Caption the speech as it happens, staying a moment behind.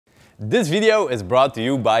This video is brought to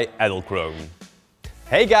you by Edelkrone.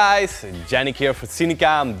 Hey guys, Janik here for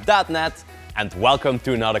Cinecom.net and welcome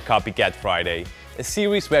to another Copycat Friday, a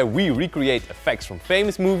series where we recreate effects from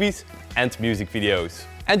famous movies and music videos.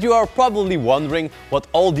 And you are probably wondering what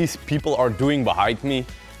all these people are doing behind me.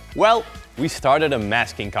 Well, we started a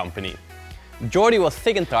masking company. Jordy was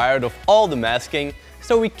sick and tired of all the masking,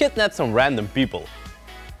 so we kidnapped some random people.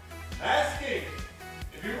 Masking?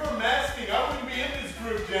 If you were masking, I wouldn't be in this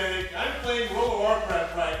group, Janik. I'm playing World of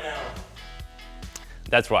Warcraft right now.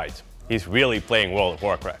 That's right, he's really playing World of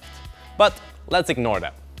Warcraft. But let's ignore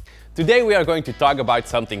that. Today we are going to talk about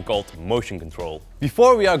something called motion control.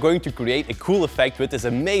 Before we are going to create a cool effect with this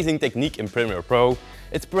amazing technique in Premiere Pro,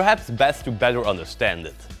 it's perhaps best to better understand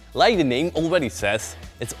it. Like the name already says,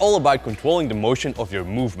 it's all about controlling the motion of your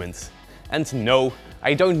movements. And no,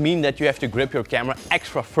 I don't mean that you have to grip your camera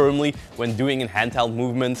extra firmly when doing handheld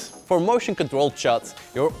movements. For motion controlled shots,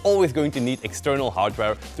 you're always going to need external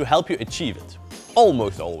hardware to help you achieve it.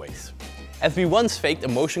 Almost always. As we once faked a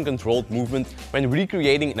motion controlled movement when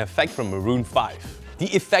recreating an effect from Maroon 5. The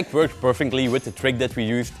effect worked perfectly with the trick that we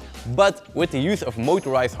used, but with the use of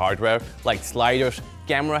motorized hardware like sliders,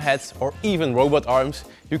 camera heads or even robot arms,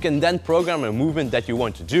 you can then program a movement that you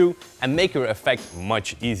want to do and make your effect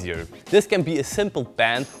much easier. This can be a simple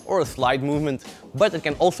pan or a slide movement, but it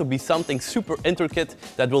can also be something super intricate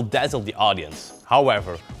that will dazzle the audience.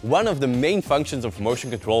 However, one of the main functions of motion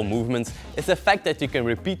control movements is the fact that you can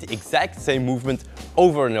repeat the exact same movement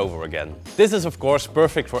over and over again. This is of course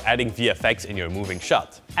perfect for adding VFX in your moving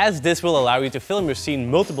shot, as this will allow you to film your scene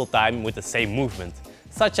multiple times with the same movement,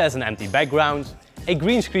 such as an empty background, a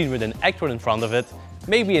green screen with an actor in front of it,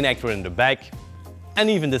 maybe an actor in the back, and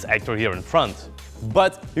even this actor here in front.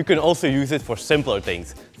 But you can also use it for simpler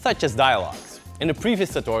things, such as dialogues. In the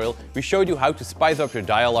previous tutorial, we showed you how to spice up your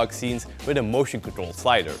dialogue scenes with a motion control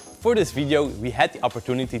slider. For this video, we had the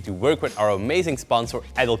opportunity to work with our amazing sponsor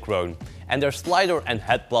Edelkrone and their slider and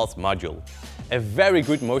head plus module. A very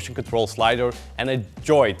good motion control slider and a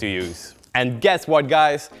joy to use. And guess what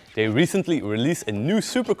guys? They recently released a new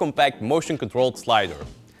super compact motion controlled slider,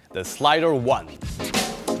 the Slider 1.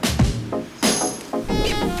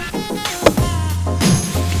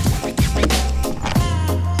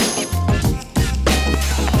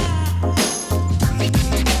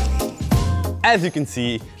 As you can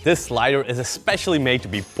see, this slider is especially made to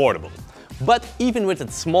be portable. But even with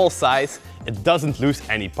its small size, it doesn't lose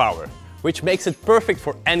any power, which makes it perfect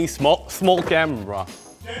for any small camera.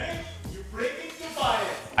 Janik, you're breaking the bias.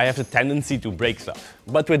 I have a tendency to break stuff.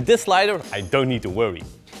 But with this slider, I don't need to worry.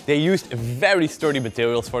 They used very sturdy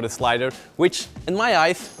materials for the slider, which, in my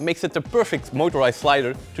eyes, makes it the perfect motorized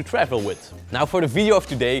slider to travel with. Now for the video of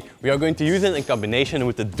today, we are going to use it in combination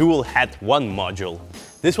with the dual head 1 module.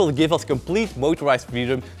 This will give us complete motorized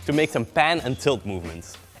freedom to make some pan and tilt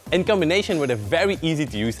movements. In combination with a very easy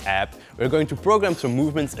to use app, we're going to program some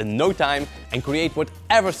movements in no time and create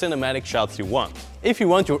whatever cinematic shots you want. If you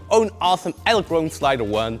want your own awesome Edelkrone Slider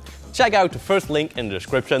 1, check out the first link in the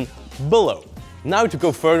description below. Now to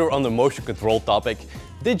go further on the motion control topic,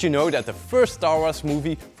 did you know that the first Star Wars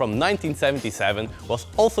movie from 1977 was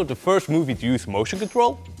also the first movie to use motion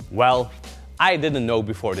control? Well, I didn't know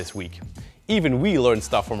before this week. Even we learn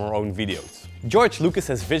stuff from our own videos. George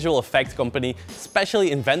Lucas's visual effects company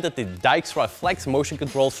specially invented the Dijkstra Flex motion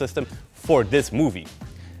control system for this movie.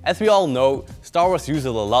 As we all know, Star Wars uses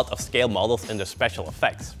a lot of scale models in their special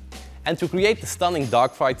effects. And to create the stunning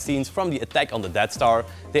dogfight scenes from the attack on the Death Star,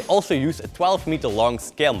 they also used a 12-meter long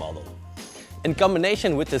scale model. In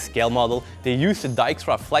combination with this scale model, they used the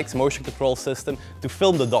Dijkstra Flex motion control system to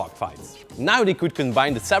film the dogfights. Now they could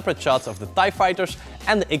combine the separate shots of the TIE fighters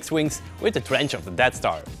and the X-Wings with the trench of the Death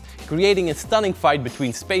Star, creating a stunning fight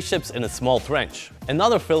between spaceships in a small trench.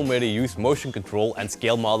 Another film where they used motion control and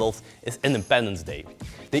scale models is Independence Day.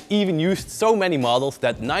 They even used so many models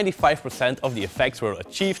that 95% of the effects were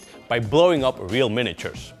achieved by blowing up real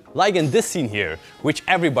miniatures. Like in this scene here, which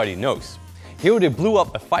everybody knows. Here they blew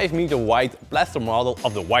up a 5-meter wide plaster model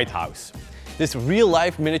of the White House. This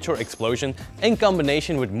real-life miniature explosion, in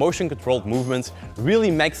combination with motion-controlled movements,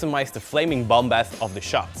 really maximized the flaming bombast of the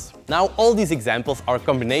shots. Now all these examples are a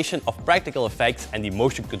combination of practical effects and the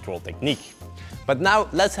motion control technique. But now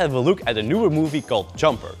let's have a look at a newer movie called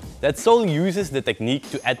Jumper, that solely uses the technique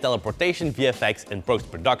to add teleportation VFX in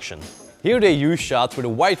post-production. Here they use shots with a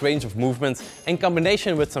wide range of movements in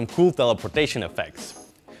combination with some cool teleportation effects.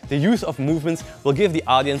 The use of movements will give the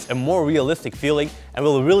audience a more realistic feeling and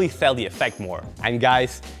will really sell the effect more. And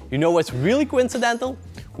guys, you know what's really coincidental?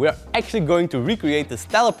 We are actually going to recreate this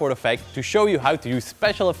teleport effect to show you how to use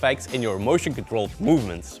special effects in your motion controlled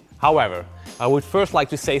movements. However, I would first like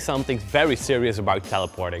to say something very serious about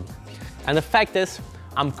teleporting. And the fact is,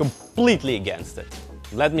 I'm completely against it.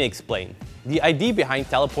 Let me explain. The idea behind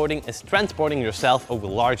teleporting is transporting yourself over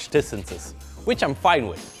large distances, which I'm fine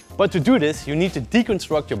with. But to do this, you need to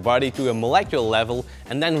deconstruct your body to a molecular level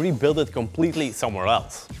and then rebuild it completely somewhere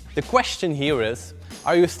else. The question here is,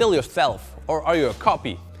 are you still yourself or are you a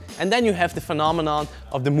copy? And then you have the phenomenon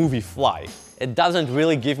of the movie Fly. It doesn't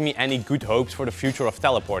really give me any good hopes for the future of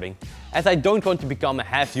teleporting, as I don't want to become a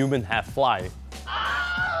half human, half fly.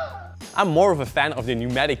 I'm more of a fan of the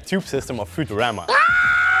pneumatic tube system of Futurama.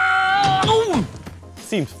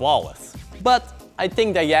 Seems flawless. But I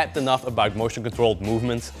think I yapped enough about motion controlled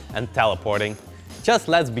movements and teleporting. Just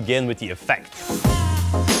let's begin with the effects.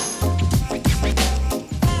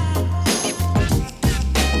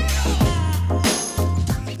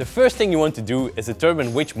 The first thing you want to do is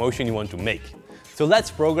determine which motion you want to make. So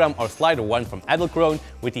let's program our slider 1 from Edelkrone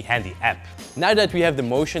with the handy app. Now that we have the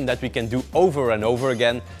motion that we can do over and over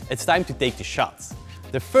again, it's time to take the shots.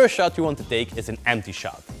 The first shot you want to take is an empty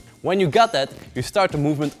shot. When you got that, you start the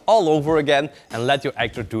movement all over again and let your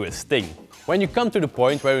actor do his thing. When you come to the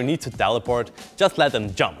point where you need to teleport, just let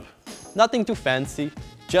them jump. Nothing too fancy,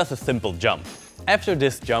 just a simple jump. After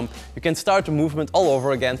this jump, you can start the movement all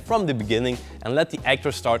over again from the beginning and let the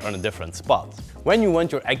actor start on a different spot. When you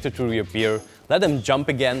want your actor to reappear, let him jump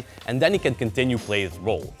again and then he can continue play his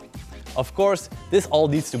role. Of course, this all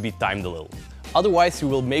needs to be timed a little. Otherwise you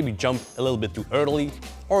will maybe jump a little bit too early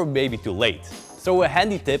or maybe too late. So a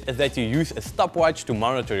handy tip is that you use a stopwatch to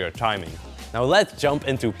monitor your timing. Now let's jump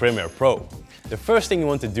into Premiere Pro. The first thing you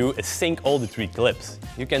want to do is sync all the 3 clips.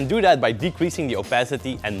 You can do that by decreasing the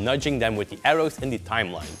opacity and nudging them with the arrows in the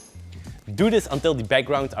timeline. Do this until the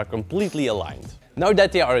backgrounds are completely aligned. Now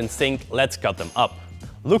that they are in sync, let's cut them up.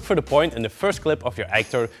 Look for the point in the first clip of your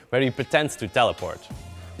actor where he pretends to teleport.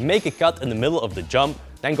 Make a cut in the middle of the jump,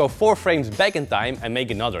 then go 4 frames back in time and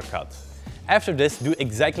make another cut. After this, do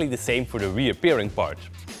exactly the same for the reappearing part.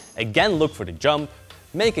 Again look for the jump,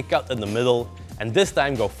 make a cut in the middle, and this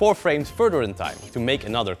time go 4 frames further in time to make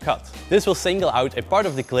another cut. This will single out a part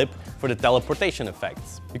of the clip for the teleportation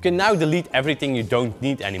effects. You can now delete everything you don't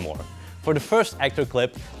need anymore. For the first actor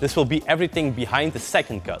clip, this will be everything behind the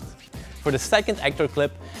second cut. For the second actor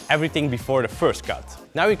clip, everything before the first cut.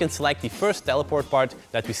 Now you can select the first teleport part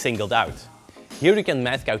that we singled out. Here you can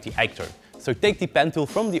mask out the actor. So take the pen tool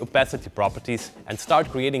from the opacity properties and start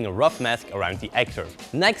creating a rough mask around the actor.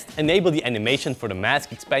 Next, enable the animation for the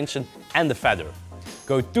mask expansion and the feather.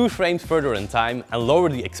 Go 2 frames further in time and lower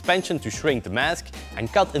the expansion to shrink the mask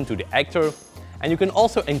and cut into the actor. And you can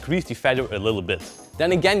also increase the feather a little bit.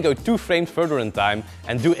 Then again go 2 frames further in time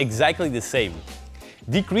and do exactly the same.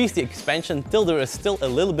 Decrease the expansion till there is still a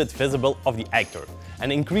little bit visible of the actor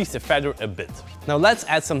and increase the feather a bit. Now let's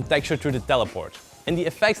add some texture to the teleport. In the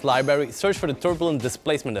effects library, search for the turbulent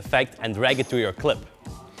displacement effect and drag it to your clip.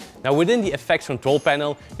 Now within the effects control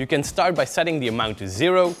panel, you can start by setting the amount to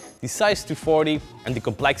 0, the size to 40 and the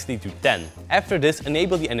complexity to 10. After this,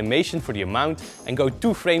 enable the animation for the amount and go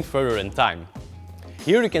 2 frames further in time.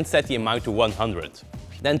 Here you can set the amount to 100.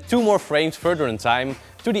 Then 2 more frames further in time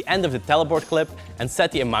to the end of the teleport clip and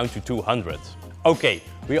set the amount to 200. Okay,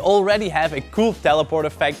 we already have a cool teleport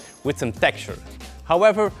effect with some texture.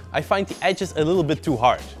 However, I find the edges a little bit too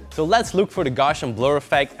hard. So let's look for the Gaussian blur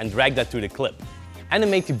effect and drag that to the clip.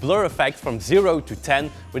 Animate the blur effect from 0 to 10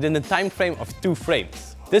 within the time frame of 2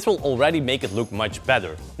 frames. This will already make it look much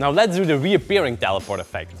better. Now let's do the reappearing teleport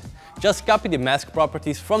effect. Just copy the mask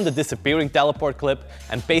properties from the disappearing teleport clip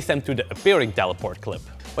and paste them to the appearing teleport clip.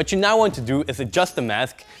 What you now want to do is adjust the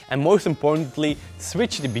mask and most importantly,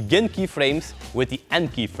 switch the begin keyframes with the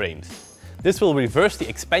end keyframes. This will reverse the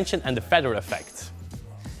expansion and the feather effects.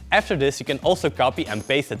 After this, you can also copy and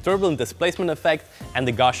paste the turbulent displacement effect and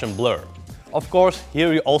the Gaussian blur. Of course,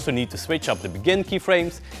 here you also need to switch up the begin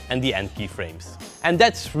keyframes and the end keyframes. And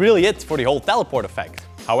that's really it for the whole teleport effect.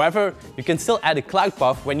 However, you can still add a cloud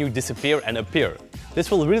puff when you disappear and appear.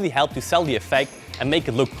 This will really help to sell the effect and make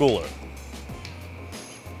it look cooler.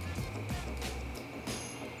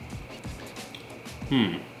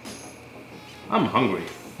 I'm hungry.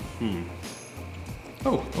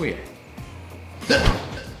 Oh yeah.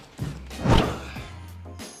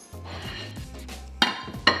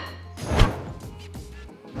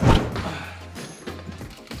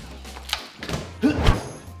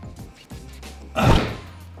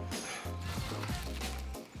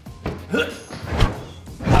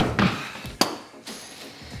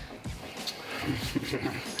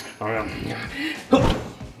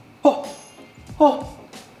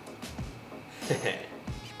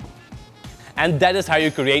 And that is how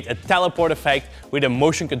you create a teleport effect with a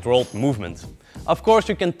motion-controlled movement. Of course,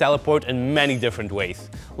 you can teleport in many different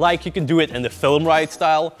ways. Like you can do it in the film ride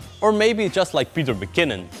style, or maybe just like Peter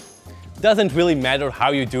McKinnon. Doesn't really matter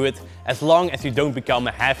how you do it, as long as you don't become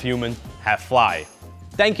a half human, half fly.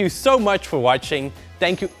 Thank you so much for watching.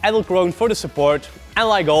 Thank you Edelkrone for the support. And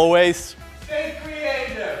like always, Stay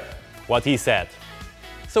creative! What he said.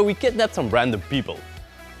 So we kidnapped some random people.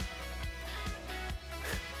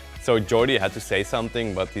 So Jordy had to say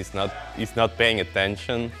something, but he's not paying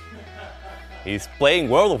attention. He's playing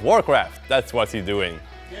World of Warcraft. That's what he's doing.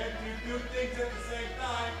 Can't do two things at the same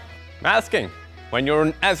time. Masking. When you're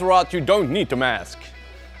an Azeroth, you don't need to mask.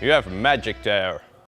 You have magic there.